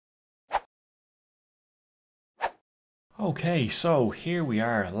Okay, so here we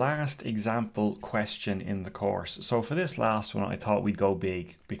are, last example question in the course. So for this last one, I thought we'd go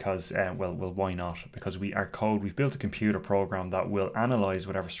big because, well, why not? Because we've built a computer program that will analyze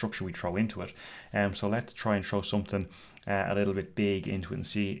whatever structure we throw into it. So let's try and throw something a little bit big into it and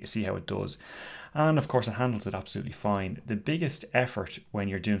see how it does. And of course, it handles it absolutely fine. The biggest effort when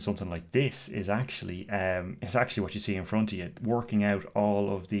you're doing something like this is actually what you see in front of you, working out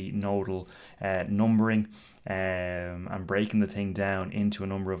all of the nodal numbering and breaking the thing down into a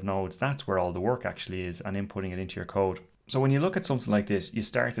number of nodes. That's where all the work actually is, and inputting it into your code. So when you look at something like this, you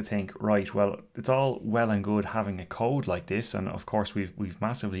start to think, right, well, it's all well and good having a code like this, and of course we've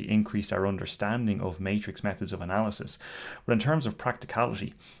massively increased our understanding of matrix methods of analysis. But in terms of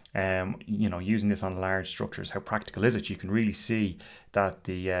practicality, using this on large structures, how practical is it? You can really see that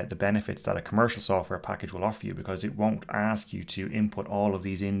the benefits that a commercial software package will offer you, because it won't ask you to input all of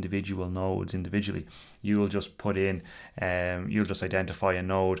these individual nodes individually. You'll just put in, you'll just identify a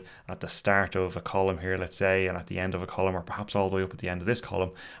node at the start of a column here, let's say, and at the end of a column, or perhaps all the way up at the end of this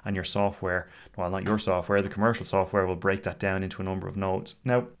column, and your software, well, not your software, the commercial software will break that down into a number of nodes.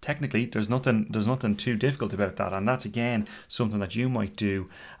 Now, technically, there's nothing too difficult about that, and that's again something that you might do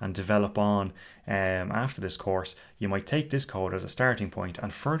and develop on after this course. You might take this code as a starting point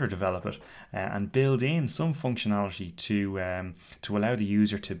and further develop it and build in some functionality to allow the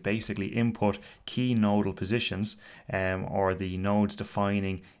user to basically input key nodal positions or the nodes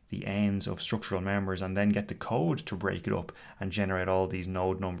defining the ends of structural members, and then get the code to break it up and generate all these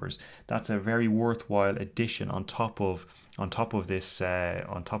node numbers. That's a very worthwhile addition on top of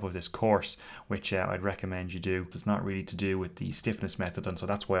this course, which I'd recommend you do. It's not really to do with the stiffness method, and so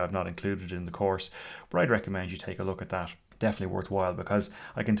that's why I've not included it in the course, but I'd recommend you take a look at that. Definitely worthwhile, because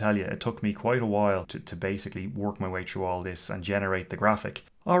I can tell you it took me quite a while to basically work my way through all this and generate the graphic.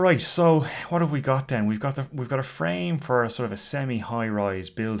 All right, so what have we got then? We've got a frame for a sort of a semi-high-rise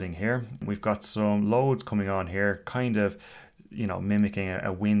building here. We've got some loads coming on here, kind of, you know, mimicking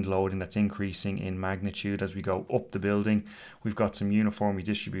a wind loading that's increasing in magnitude as we go up the building. We've got some uniformly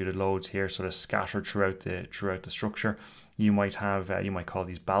distributed loads here, sort of scattered throughout the structure. You might call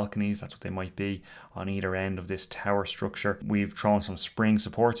these balconies, that's what they might be, on either end of this tower structure. We've thrown some spring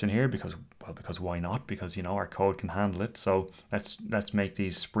supports in here because why not? Because, you know, our code can handle it. So let's make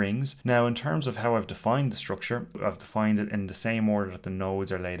these springs. Now, in terms of how I've defined the structure, I've defined it in the same order that the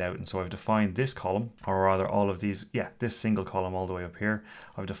nodes are laid out. And so I've defined this column, or rather all of these, this single column all the way up here.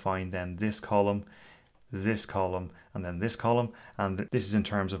 I've defined then this column, and then this column, and this is in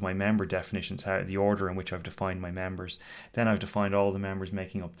terms of my member definitions, how the order in which I've defined my members. Then I've defined all the members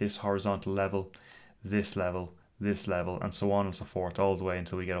making up this horizontal level, this level, and so on and so forth, all the way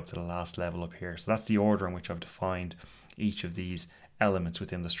until we get up to the last level up here. So that's the order in which I've defined each of these elements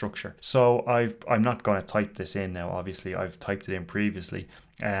within the structure. So I'm not going to type this in now, obviously I've typed it in previously,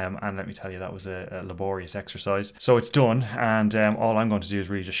 and let me tell you, that was a laborious exercise. So it's done, and all I'm going to do is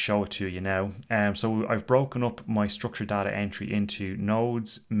really just show it to you now. So I've broken up my structure data entry into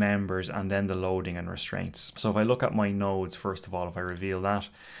nodes, members, and then the loading and restraints. So if I look at my nodes, first of all, if I reveal that,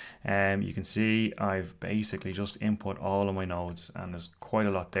 you can see I've basically just input all of my nodes, and there's quite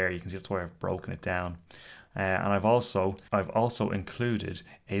a lot there. You can see that's why I've broken it down. And I've also included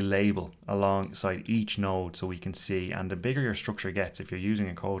a label alongside each node so we can see, and the bigger your structure gets, if you're using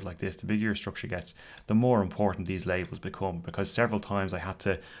a code like this, the bigger your structure gets, the more important these labels become, because several times I had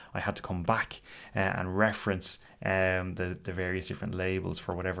to come back and reference the various different labels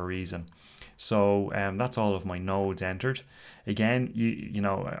for whatever reason. So that's all of my nodes entered. Again, you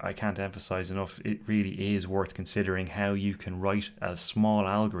know, I can't emphasize enough, it really is worth considering how you can write a small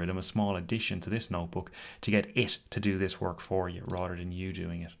algorithm, a small addition to this notebook to get it to do this work for you rather than you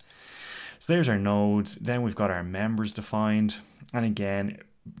doing it. So there's our nodes. Then we've got our members defined, and again,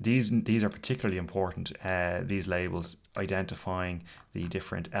 these are particularly important, these labels identifying the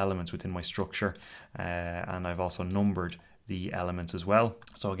different elements within my structure, and I've also numbered the elements as well.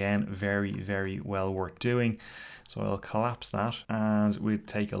 So again, very, very well worth doing. So I'll collapse that, and we'll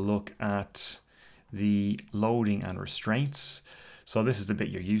take a look at the loading and restraints. So this is the bit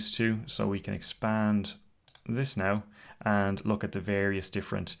you're used to. So we can expand this now and look at the various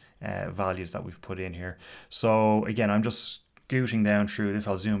different values that we've put in here. So again, I'm just scooting down through this.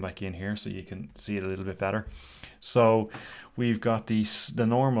 I'll zoom back in here so you can see it a little bit better. So we've got the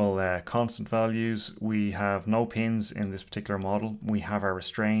normal constant values. We have no pins in this particular model. We have our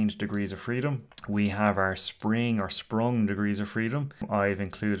restrained degrees of freedom. We have our spring or sprung degrees of freedom. I've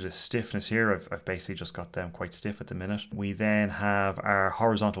included a stiffness here. I've basically just got them quite stiff at the minute. We then have our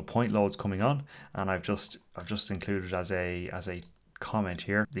horizontal point loads coming on, and I've just included as a comment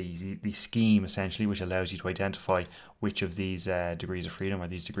here, the scheme essentially, which allows you to identify which of these degrees of freedom are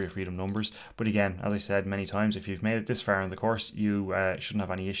these degree of freedom numbers. But again, as I said many times, if you've made it this far in the course, you shouldn't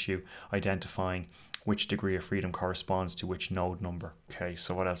have any issue identifying which degree of freedom corresponds to which node number. Okay,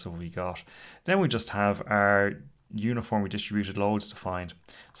 so what else have we got? Then we just have our uniformly distributed loads defined.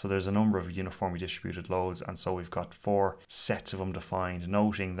 So there's a number of uniformly distributed loads, and so we've got 4 sets of them defined,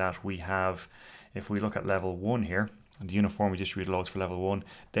 noting that we have, if we look at level 1 here, and the uniformly distributed loads for level 1,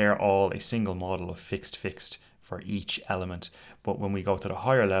 they're all a single model of fixed for each element. But when we go to the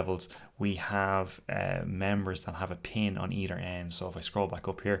higher levels, we have members that have a pin on either end. So if I scroll back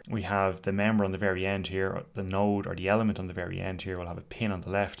up here, we have the member on the very end here, the node or the element on the very end here will have a pin on the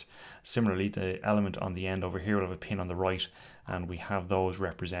left. Similarly, the element on the end over here will have a pin on the right, and we have those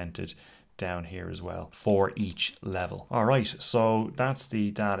represented down here as well for each level. All right, so that's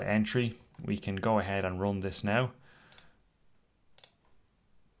the data entry. We can go ahead and run this now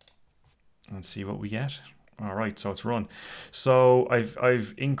and see what we get. All right, so it's run. So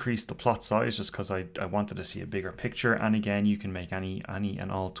I've increased the plot size just because I wanted to see a bigger picture. And again, you can make any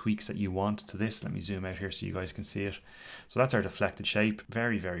and all tweaks that you want to this. Let me zoom out here so you guys can see it. So that's our deflected shape.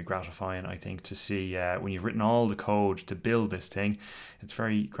 Very, very gratifying, I think, to see when you've written all the code to build this thing. It's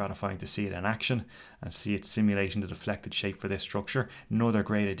very gratifying to see it in action and see it simulating the deflected shape for this structure. Another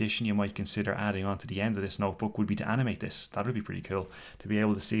great addition you might consider adding on to the end of this notebook would be to animate this. That would be pretty cool, to be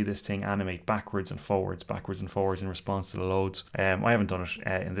able to see this thing animate backwards and forwards in response to the loads. I haven't done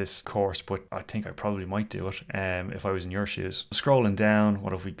it in this course, but I think I probably might do it if I was in your shoes. Scrolling down,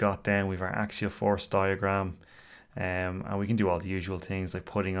 what have we got then? We've our axial force diagram. And we can do all the usual things like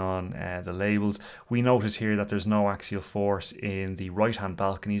putting on the labels. We notice here that there's no axial force in the right hand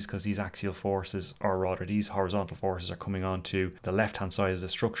balconies because these axial forces, or rather these horizontal forces, are coming onto the left hand side of the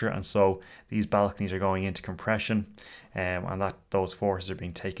structure, and so these balconies are going into compression, and that those forces are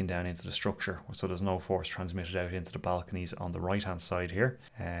being taken down into the structure, so there's no force transmitted out into the balconies on the right hand side here.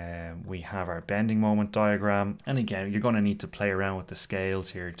 We have our bending moment diagram, and again you're going to need to play around with the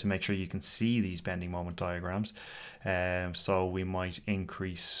scales here to make sure you can see these bending moment diagrams. So we might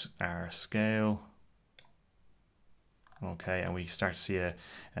increase our scale. Okay, and we start to see a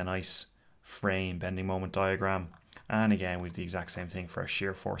nice frame bending moment diagram. And again, we have the exact same thing for our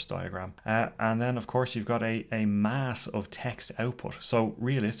shear force diagram. And then of course you've got a mass of text output. So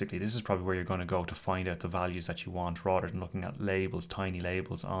realistically, this is probably where you're going to go to find out the values that you want, rather than looking at labels, tiny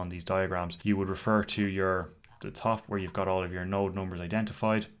labels on these diagrams. You would refer to the top where you've got all of your node numbers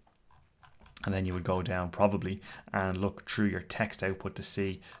identified. And then you would go down probably and look through your text output to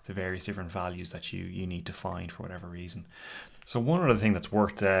see the various different values that you need to find for whatever reason. So one other thing that's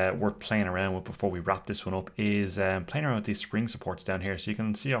worth playing around with before we wrap this one up is playing around with these spring supports down here, so you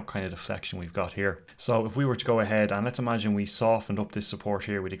can see what kind of deflection we've got here. So if we were to go ahead and let's imagine we softened up this support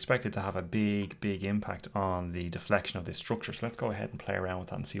here, we'd expect it to have a big impact on the deflection of this structure. So let's go ahead and play around with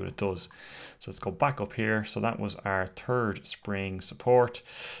that and see what it does. So let's go back up here. So that was our third spring support.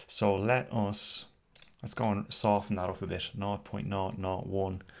 So let's go and soften that up a bit,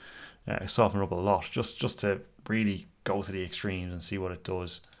 0.001. Soften it up a lot, just to really go to the extremes and see what it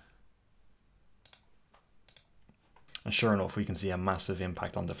does. And sure enough, we can see a massive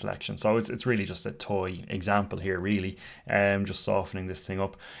impact on deflection. So it's really just a toy example here, really, just softening this thing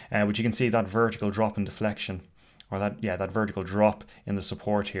up. But you can see that vertical drop in deflection, or that vertical drop in the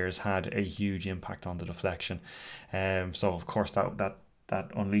support here has had a huge impact on the deflection. So of course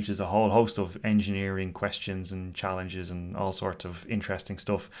that unleashes a whole host of engineering questions and challenges and all sorts of interesting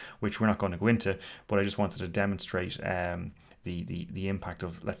stuff, which we're not going to go into, but I just wanted to demonstrate the impact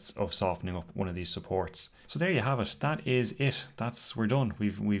of softening up one of these supports. So there you have it. That is it. We're done.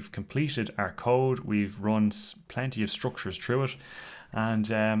 We've completed our code. We've run plenty of structures through it. And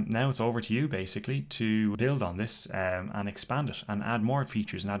now it's over to you basically to build on this and expand it and add more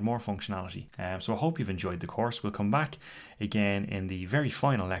features and add more functionality. So I hope you've enjoyed the course. We'll come back again in the very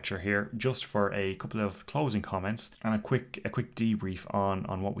final lecture here just for a couple of closing comments and a quick debrief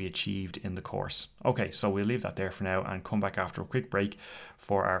on what we achieved in the course. Okay, so we'll leave that there for now and come back after a quick break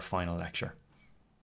for our final lecture.